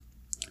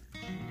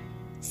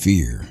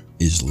Fear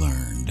is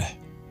learned.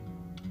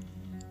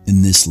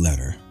 In this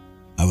letter,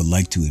 I would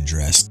like to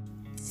address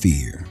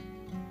fear.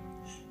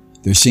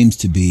 There seems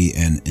to be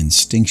an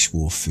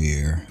instinctual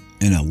fear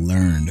and a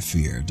learned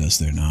fear, does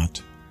there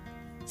not?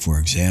 For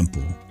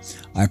example,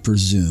 I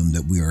presume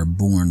that we are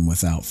born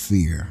without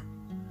fear.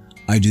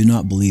 I do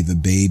not believe a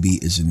baby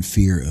is in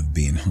fear of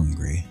being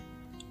hungry.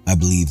 I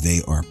believe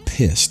they are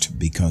pissed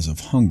because of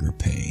hunger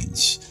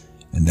pains,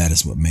 and that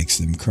is what makes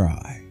them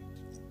cry.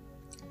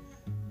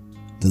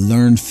 The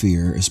learned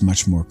fear is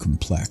much more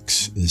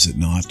complex, is it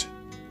not?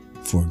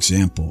 For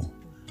example,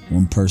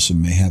 one person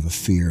may have a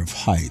fear of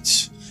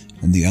heights,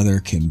 and the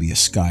other can be a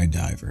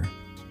skydiver.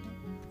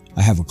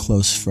 I have a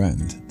close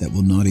friend that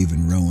will not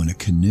even row in a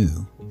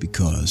canoe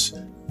because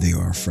they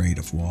are afraid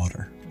of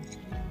water.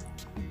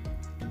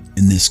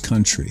 In this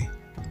country,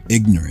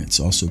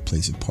 ignorance also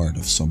plays a part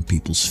of some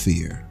people's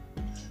fear.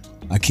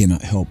 I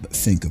cannot help but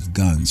think of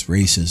guns,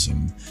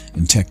 racism,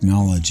 and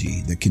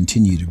technology that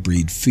continue to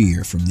breed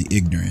fear from the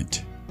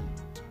ignorant.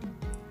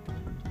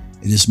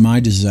 It is my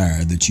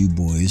desire that you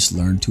boys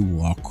learn to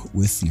walk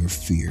with your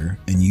fear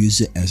and use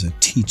it as a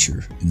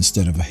teacher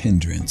instead of a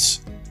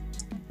hindrance.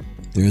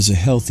 There is a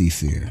healthy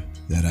fear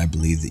that I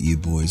believe that you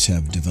boys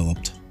have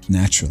developed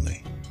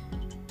naturally.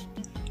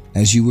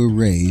 As you were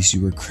raised,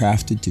 you were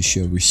crafted to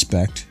show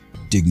respect,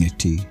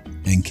 dignity,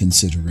 and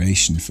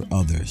consideration for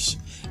others,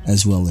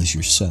 as well as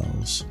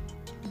yourselves.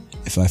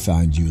 If I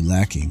find you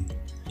lacking,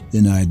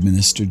 then I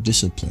administer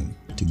discipline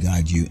to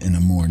guide you in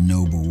a more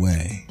noble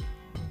way.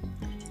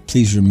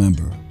 Please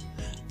remember,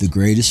 the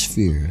greatest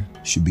fear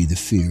should be the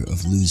fear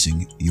of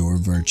losing your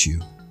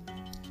virtue.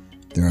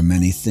 There are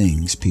many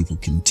things people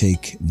can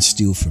take and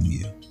steal from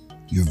you.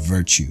 Your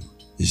virtue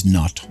is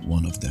not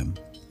one of them.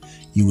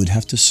 You would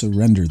have to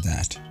surrender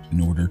that in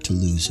order to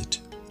lose it.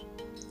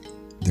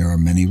 There are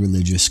many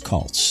religious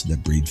cults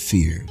that breed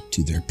fear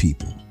to their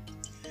people.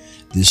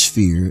 This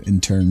fear in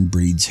turn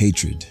breeds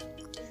hatred.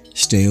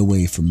 Stay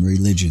away from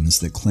religions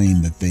that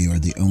claim that they are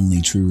the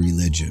only true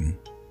religion.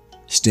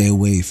 Stay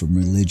away from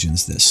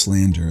religions that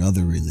slander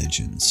other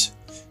religions.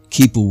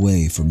 Keep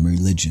away from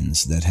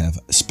religions that have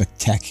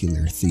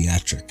spectacular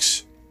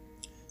theatrics.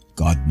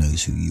 God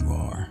knows who you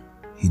are.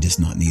 He does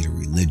not need a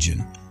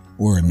religion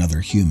or another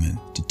human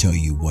to tell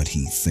you what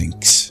he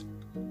thinks.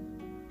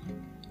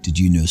 Did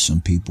you know some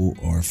people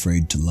are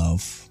afraid to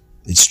love?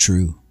 It's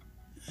true.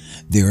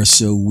 They are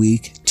so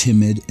weak,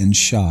 timid, and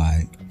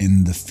shy,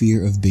 and the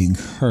fear of being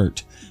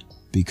hurt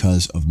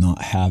because of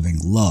not having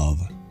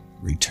love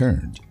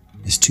returned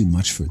is too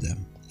much for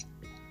them.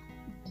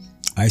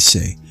 I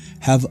say,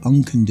 have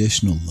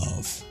unconditional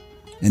love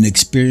and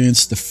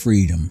experience the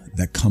freedom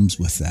that comes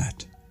with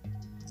that.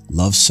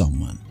 Love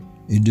someone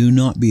and do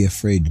not be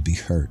afraid to be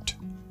hurt.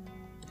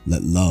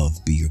 Let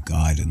love be your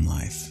guide in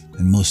life,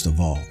 and most of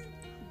all,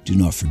 do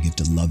not forget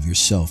to love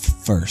yourself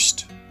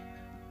first.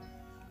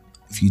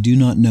 If you do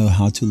not know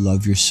how to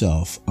love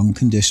yourself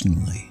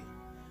unconditionally,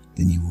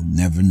 then you will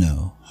never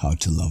know how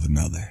to love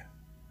another.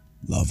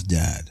 Love,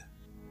 Dad.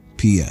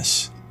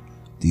 P.S.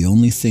 The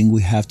only thing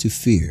we have to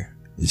fear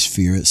is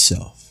fear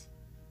itself.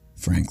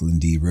 Franklin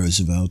D.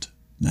 Roosevelt,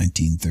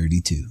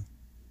 1932.